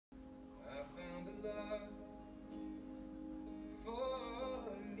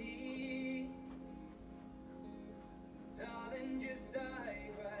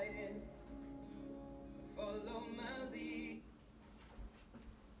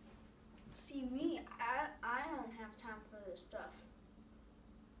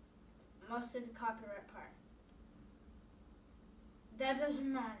mostly the copyright part. That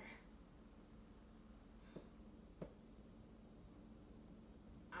doesn't matter.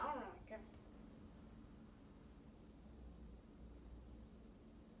 I don't really care.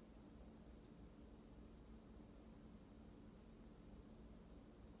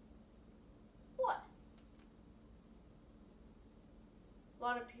 What? A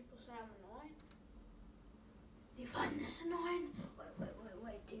lot of people say I'm annoying. Do you find this annoying?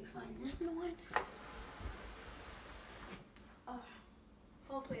 Wait. Do you find this annoying?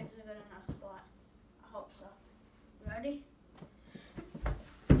 Hopefully it's a good enough spot. I hope so. Ready?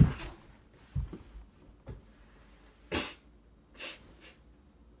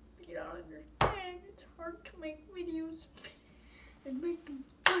 You don't understand. It's hard to make videos and make them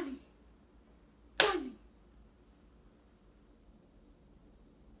funny.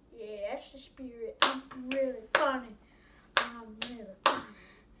 Yeah, that's the spirit. I'm really funny.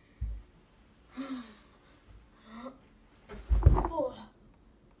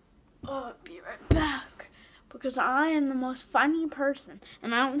 I'll be right back. Because I am the most funny person.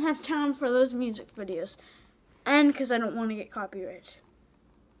 And I don't have time for those music videos. And because I don't want to get copyrighted.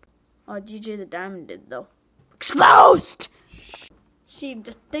 Oh, DJ the Diamond did though. Exposed! See,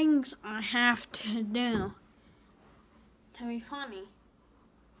 the things I have to do to be funny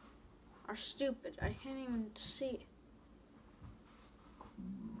are stupid. I can't even see.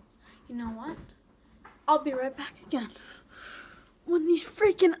 You know what? I'll be right back again. When these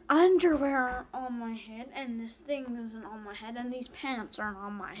freaking underwear are on my head, and this thing isn't on my head, and these pants aren't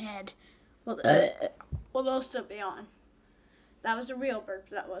on my head, well, they'll still be on. That was a real burp.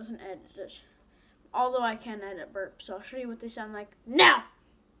 That wasn't edited. Although I can edit burps, so I'll show you what they sound like now.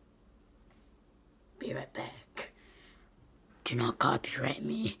 Be right back. Do not copyright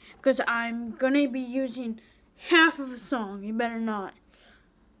me, because I'm going to be using half of a song. You better not.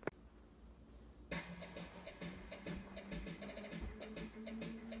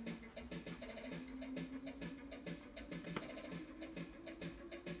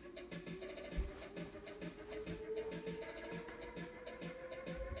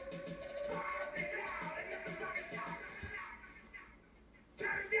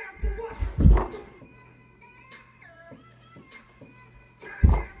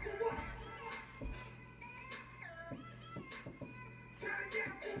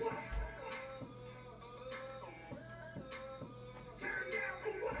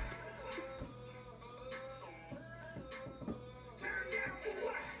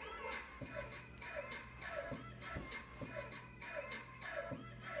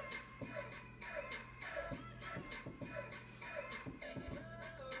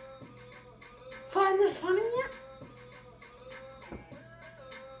 Find this funny yet?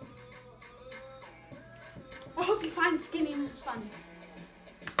 I hope you find skinniness funny.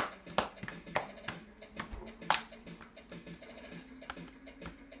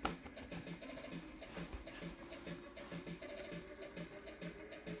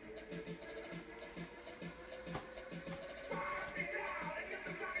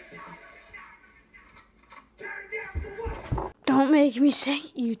 Don't make me say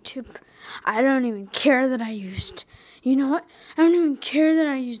YouTube. I don't even care that I used. You know what? I don't even care that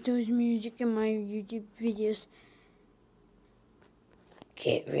I used those music in my YouTube videos.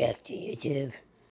 Can't react to YouTube.